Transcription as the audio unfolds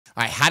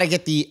All right, how to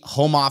get the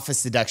home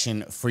office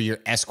deduction for your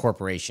S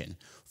corporation.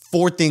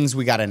 4 things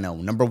we got to know.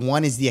 Number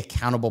 1 is the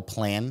accountable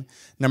plan.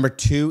 Number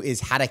 2 is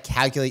how to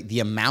calculate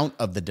the amount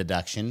of the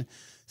deduction.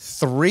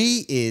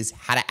 3 is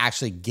how to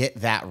actually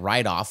get that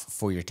write-off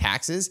for your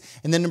taxes.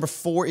 And then number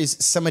 4 is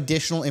some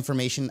additional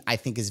information I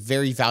think is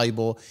very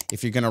valuable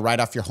if you're going to write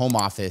off your home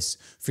office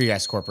for your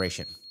S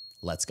corporation.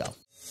 Let's go.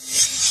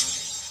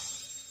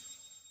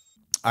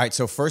 All right,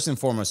 so first and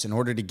foremost, in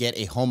order to get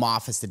a home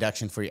office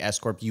deduction for your S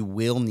corp, you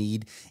will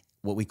need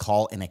what we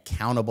call an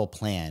accountable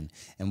plan.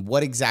 And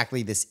what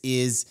exactly this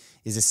is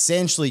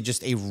essentially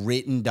just a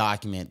written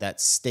document that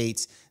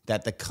states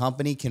that the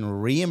company can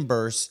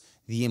reimburse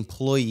the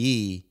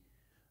employee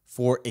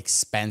for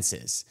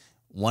expenses.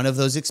 One of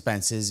those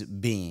expenses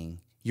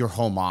being your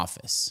home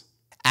office.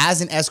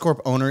 As an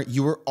S-corp owner,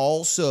 you are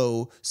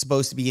also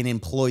supposed to be an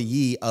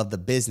employee of the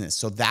business.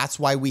 So that's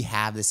why we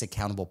have this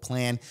accountable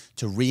plan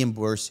to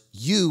reimburse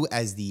you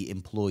as the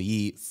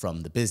employee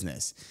from the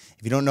business.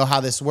 If you don't know how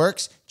this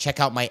works, check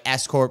out my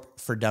S-corp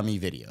for Dummy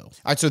video. All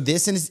right, so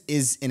this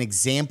is an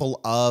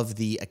example of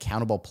the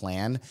accountable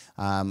plan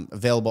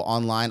available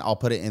online. I'll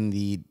put it in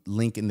the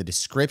link in the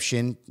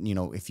description. You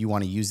know, if you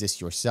want to use this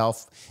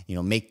yourself, you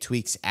know, make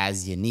tweaks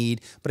as you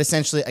need. But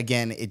essentially,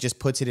 again, it just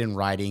puts it in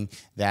writing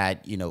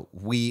that, you know,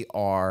 we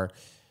are,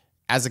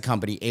 as a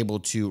company, able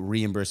to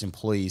reimburse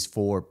employees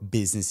for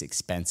business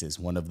expenses,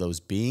 one of those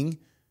being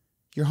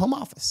your home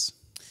office.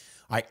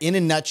 All right, in a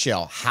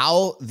nutshell,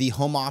 how the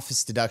home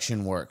office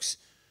deduction works.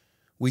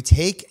 We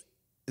take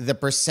the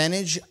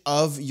percentage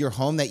of your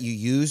home that you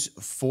use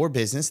for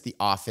business, the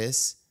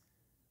office,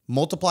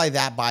 multiply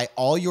that by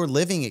all your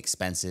living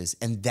expenses,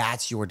 and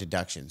that's your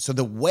deduction. So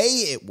the way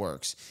it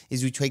works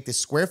is we take the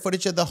square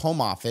footage of the home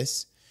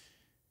office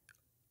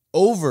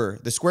over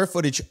the square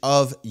footage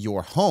of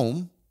your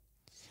home,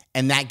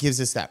 and that gives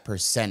us that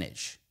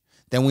percentage.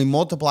 Then we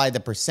multiply the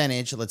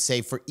percentage, let's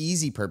say for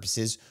easy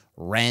purposes,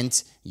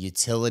 rent,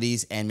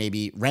 utilities, and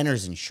maybe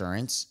renter's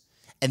insurance,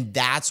 and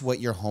that's what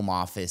your home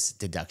office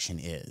deduction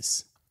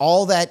is.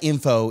 All that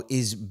info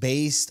is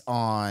based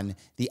on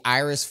the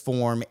IRS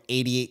Form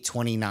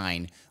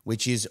 8829,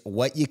 which is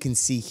what you can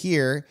see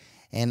here.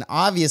 And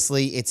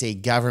obviously, it's a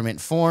government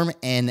form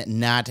and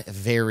not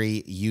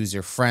very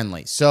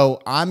user-friendly.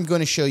 So I'm going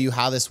to show you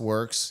how this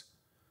works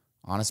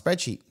on a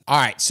spreadsheet. All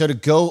right, so to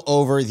go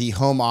over the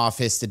home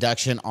office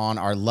deduction on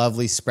our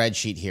lovely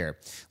spreadsheet here.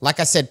 Like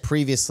I said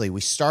previously,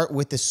 we start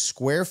with the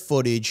square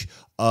footage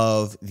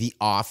of the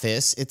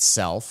office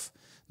itself,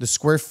 the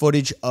square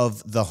footage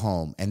of the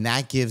home, and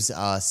that gives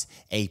us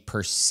a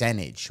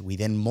percentage. We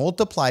then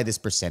multiply this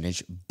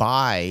percentage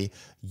by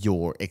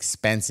your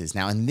expenses.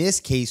 Now, in this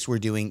case, we're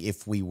doing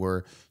if we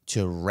were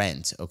to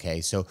rent,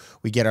 okay? So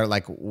we get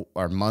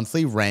our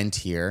monthly rent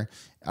here,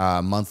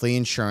 monthly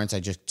insurance.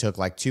 I just took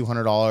like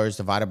 $200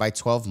 divided by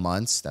 12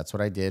 months. That's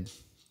what I did.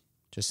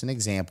 Just an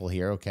example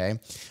here, okay?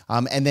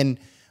 And then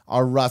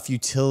our rough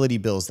utility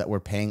bills that we're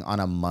paying on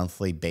a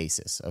monthly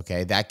basis,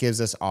 okay? That gives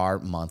us our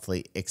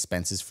monthly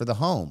expenses for the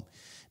home.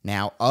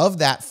 Now, of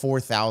that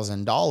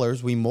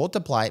 $4,000, we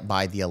multiply it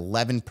by the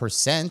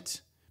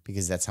 11%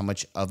 because that's how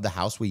much of the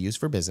house we use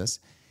for business,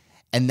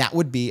 and that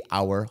would be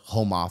our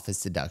home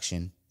office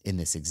deduction in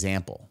this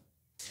example.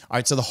 All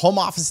right, so the home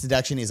office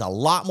deduction is a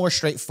lot more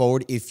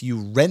straightforward if you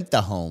rent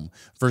the home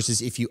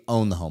versus if you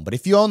own the home. But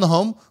if you own the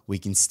home, we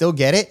can still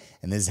get it,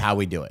 and this is how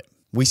we do it.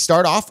 We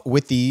start off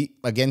with the,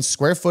 again,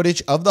 square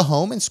footage of the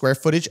home and square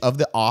footage of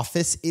the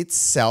office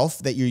itself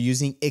that you're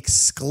using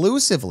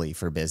exclusively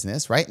for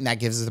business, right? And that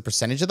gives us the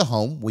percentage of the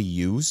home we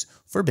use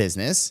for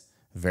business.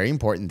 Very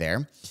important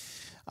there.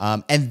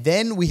 And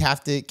then we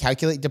have to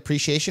calculate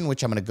depreciation,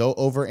 which I'm going to go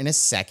over in a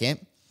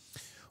second.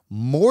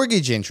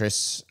 Mortgage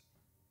interest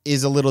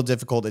is a little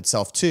difficult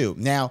itself too.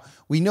 Now,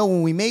 we know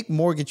when we make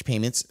mortgage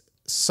payments,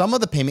 some of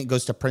the payment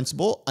goes to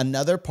principal,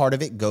 another part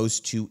of it goes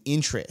to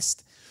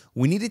interest.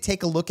 We need to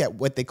take a look at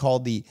what they call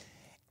the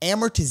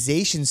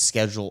amortization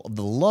schedule of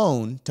the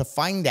loan to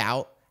find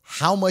out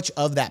how much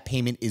of that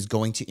payment is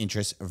going to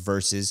interest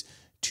versus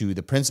to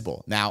the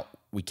principal. Now,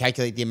 we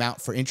calculate the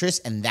amount for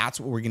interest, and that's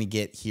what we're going to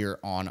get here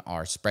on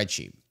our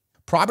spreadsheet.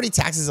 Property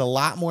tax is a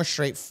lot more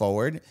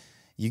straightforward.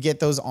 You get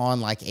those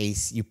on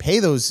you pay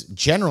those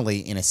generally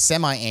in a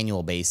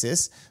semi-annual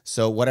basis.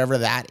 So whatever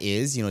that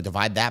is, you know,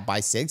 divide that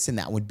by 6, and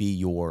that would be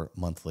your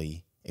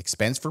monthly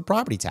expense for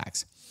property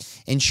tax.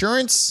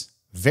 Insurance,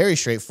 very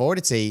straightforward.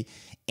 It's a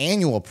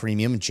annual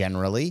premium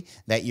generally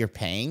that you're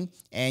paying,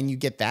 and you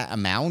get that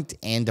amount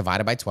and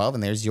divided by 12,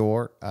 and there's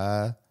your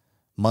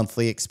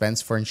monthly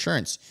expense for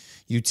insurance.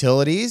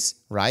 Utilities,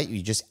 right?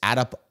 You just add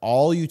up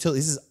all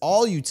utilities. This is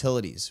all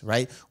utilities,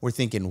 right? We're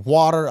thinking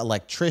water,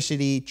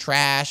 electricity,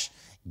 trash,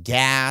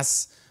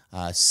 gas,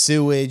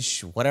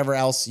 sewage, whatever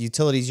else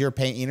utilities you're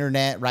paying,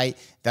 internet, right?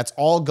 That's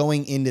all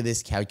going into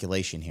this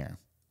calculation here.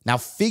 Now,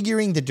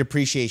 figuring the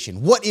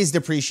depreciation. What is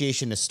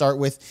depreciation to start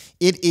with?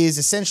 It is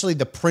essentially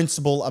the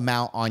principal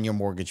amount on your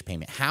mortgage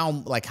payment. How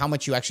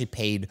much you actually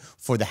paid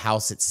for the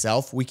house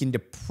itself. We can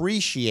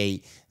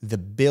depreciate the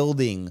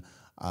building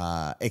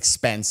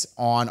expense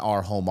on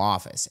our home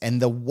office.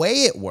 And the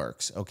way it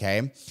works,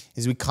 okay,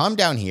 is we come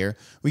down here,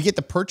 we get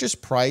the purchase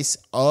price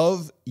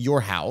of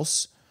your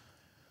house.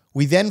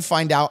 We then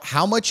find out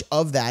how much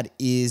of that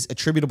is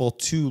attributable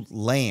to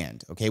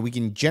land. Okay, we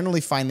can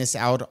generally find this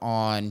out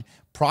on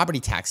property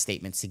tax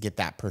statements to get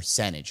that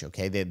percentage.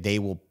 Okay,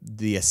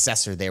 the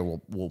assessor there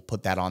will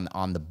put that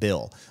on the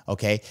bill.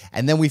 Okay,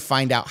 and then we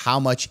find out how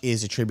much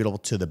is attributable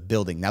to the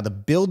building. Now, the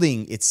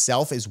building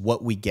itself is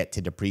what we get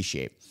to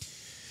depreciate.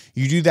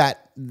 You do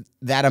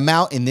that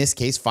amount, in this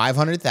case,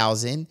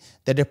 $500,000.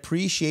 The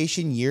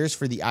depreciation years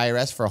for the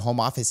IRS for a home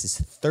office is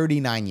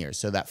 39 years.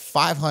 So that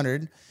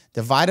 500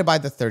 divided by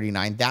the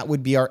 39, that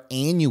would be our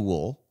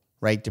annual,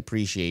 right,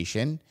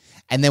 depreciation.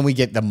 And then we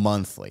get the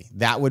monthly.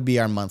 That would be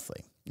our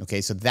monthly.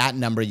 Okay, so that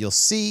number you'll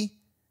see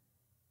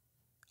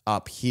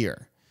up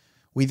here.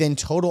 We then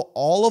total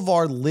all of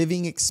our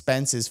living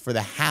expenses for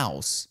the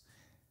house,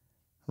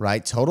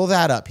 right? Total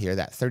that up here,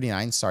 that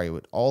 39, sorry,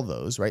 with all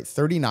those, right?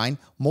 39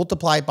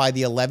 multiplied by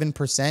the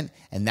 11%,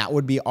 and that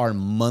would be our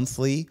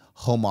monthly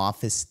home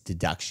office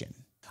deduction.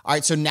 All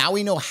right, so now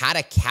we know how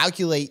to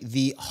calculate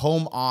the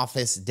home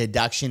office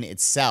deduction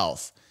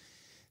itself.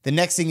 The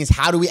next thing is,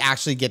 how do we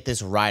actually get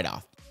this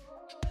write-off?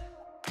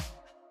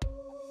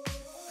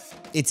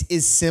 It's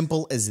as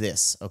simple as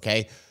this,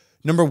 okay?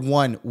 Number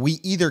one, we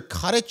either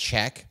cut a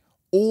check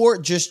or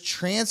just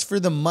transfer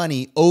the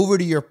money over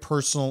to your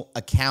personal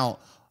account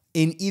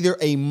in either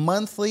a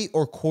monthly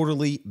or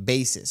quarterly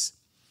basis.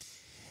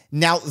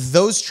 Now,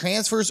 those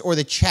transfers or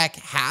the check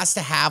has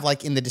to have,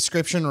 like in the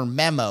description or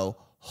memo,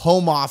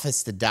 home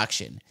office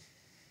deduction.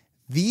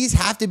 These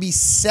have to be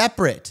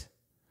separate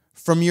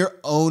from your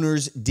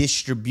owner's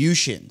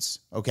distributions,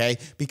 okay?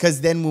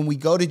 Because then when we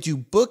go to do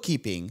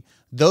bookkeeping,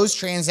 those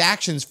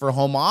transactions for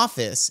home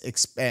office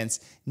expense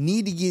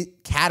need to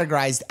get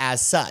categorized as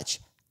such,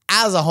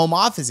 as a home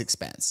office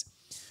expense,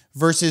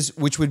 versus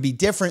which would be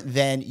different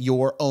than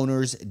your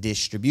owner's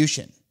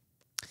distribution.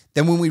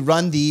 Then when we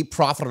run the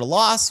profit or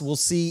loss, we'll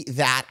see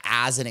that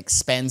as an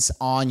expense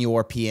on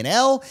your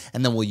P&L,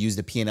 and then we'll use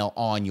the P&L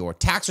on your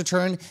tax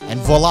return, and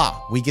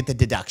voila, we get the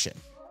deduction.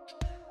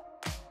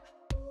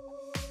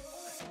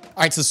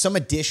 All right, so some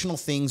additional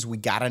things we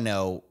gotta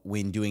know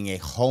when doing a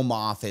home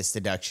office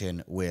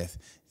deduction with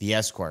the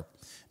S-corp.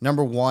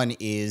 Number one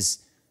is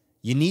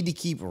you need to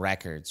keep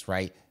records,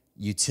 right?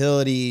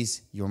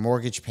 Utilities, your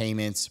mortgage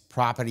payments,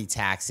 property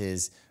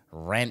taxes,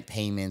 rent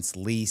payments,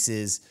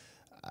 leases.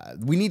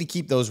 We need to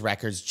keep those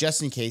records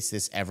just in case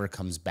this ever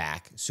comes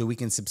back so we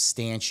can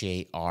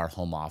substantiate our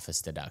home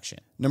office deduction.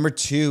 Number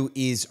two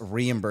is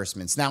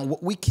reimbursements. Now,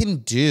 what we can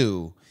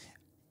do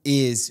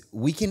is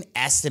we can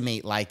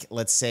estimate, like,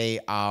 let's say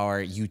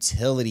our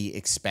utility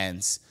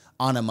expense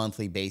on a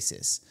monthly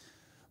basis.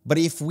 But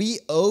if we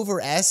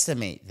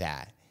overestimate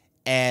that,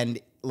 and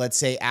let's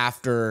say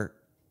after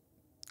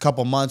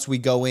couple months we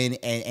go in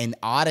and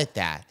audit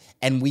that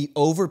and we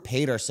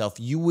overpaid ourselves,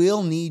 you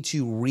will need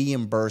to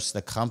reimburse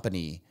the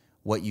company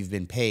what you've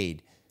been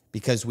paid,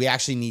 because we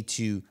actually need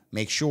to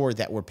make sure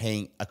that we're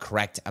paying a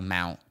correct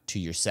amount to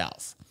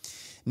yourself.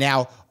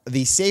 Now,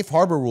 the safe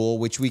harbor rule,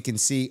 which we can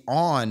see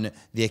on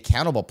the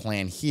accountable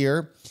plan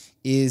here,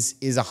 is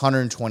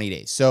 120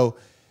 days. So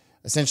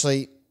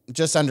essentially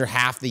just under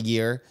half the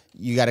year,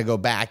 you got to go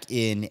back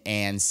in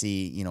and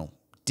see,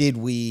 did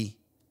we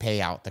pay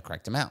out the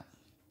correct amount?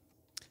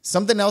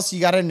 Something else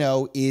you got to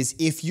know is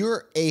if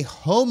you're a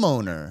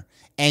homeowner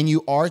and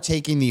you are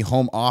taking the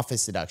home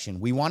office deduction,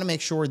 we want to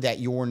make sure that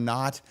you're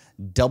not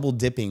double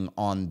dipping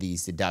on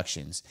these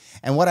deductions.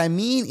 And what I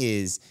mean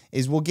is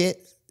we'll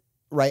get,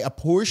 right, a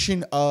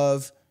portion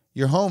of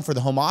your home for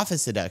the home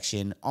office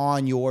deduction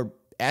on your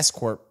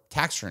S-corp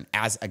tax return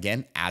as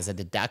a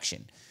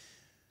deduction.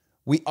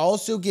 We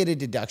also get a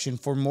deduction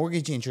for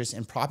mortgage interest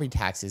and property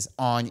taxes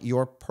on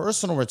your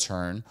personal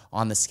return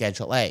on the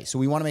Schedule A. So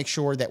we want to make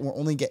sure that we're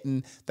only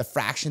getting the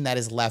fraction that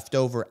is left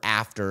over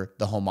after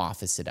the home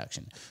office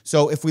deduction.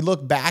 So if we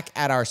look back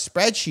at our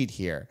spreadsheet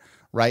here,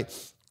 right,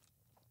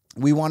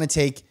 we want to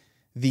take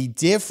the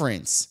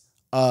difference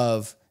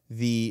of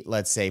the,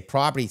 let's say,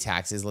 property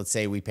taxes. Let's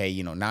say we pay,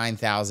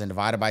 $9,000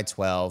 divided by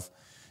 12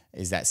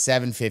 is that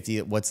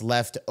 $750. What's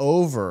left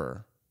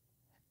over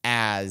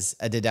as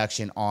a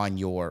deduction on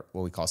your,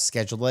 what we call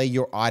Schedule A,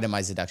 your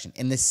itemized deduction.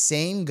 And the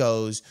same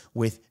goes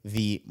with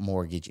the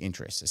mortgage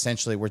interest.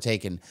 Essentially, we're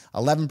taking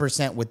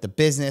 11% with the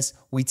business.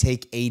 We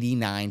take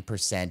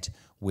 89%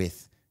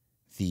 with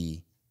the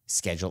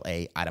Schedule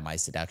A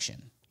itemized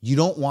deduction. You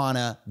don't want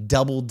to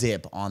double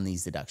dip on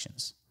these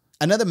deductions.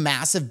 Another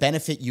massive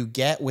benefit you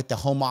get with the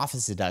home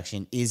office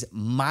deduction is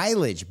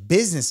mileage,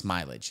 business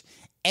mileage.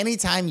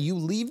 Anytime you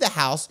leave the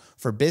house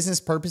for business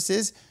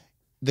purposes,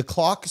 the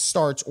clock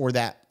starts, or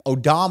that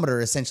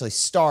odometer essentially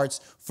starts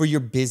for your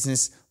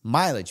business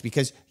mileage,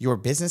 because your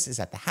business is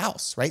at the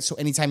house, right? So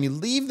anytime you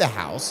leave the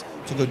house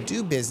to go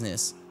do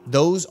business,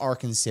 those are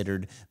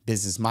considered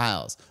business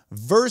miles.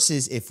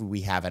 Versus if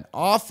we have an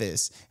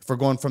office, if we're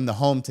going from the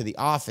home to the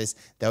office,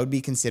 that would be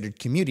considered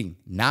commuting,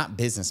 not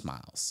business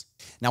miles.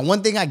 Now,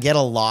 one thing I get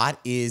a lot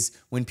is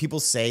when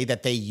people say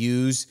that they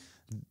use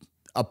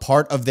a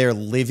part of their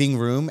living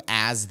room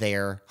as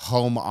their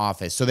home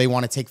office. So they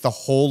want to take the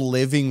whole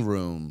living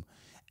room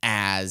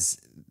as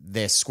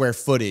the square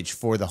footage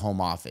for the home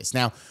office.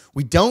 Now,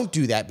 we don't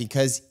do that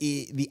because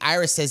the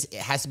IRS says it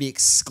has to be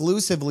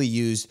exclusively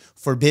used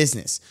for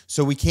business.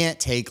 So we can't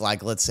take,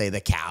 like, let's say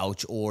the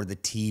couch or the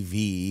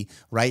TV,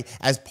 right,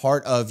 as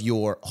part of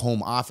your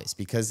home office,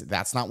 because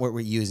that's not what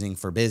we're using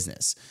for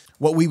business.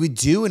 What we would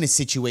do in a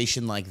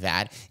situation like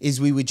that is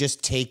we would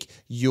just take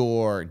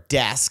your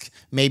desk,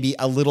 maybe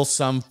a little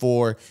sum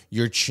for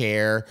your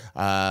chair.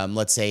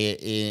 Let's say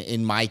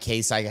in my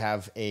case, I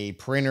have a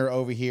printer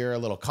over here, a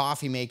little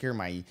coffee maker,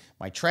 my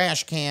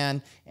trash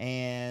can,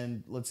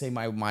 and let's say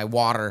my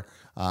water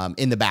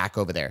in the back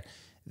over there.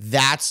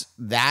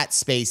 That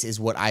space is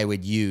what I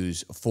would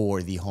use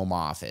for the home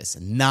office,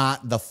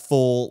 not the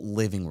full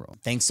living room.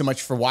 Thanks so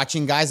much for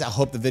watching, guys. I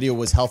hope the video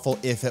was helpful.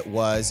 If it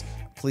was,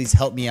 please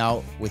help me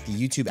out with the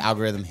YouTube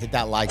algorithm. Hit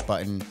that like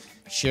button.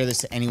 Share this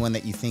to anyone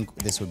that you think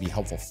this would be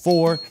helpful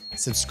for.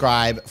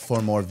 Subscribe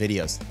for more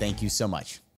videos. Thank you so much.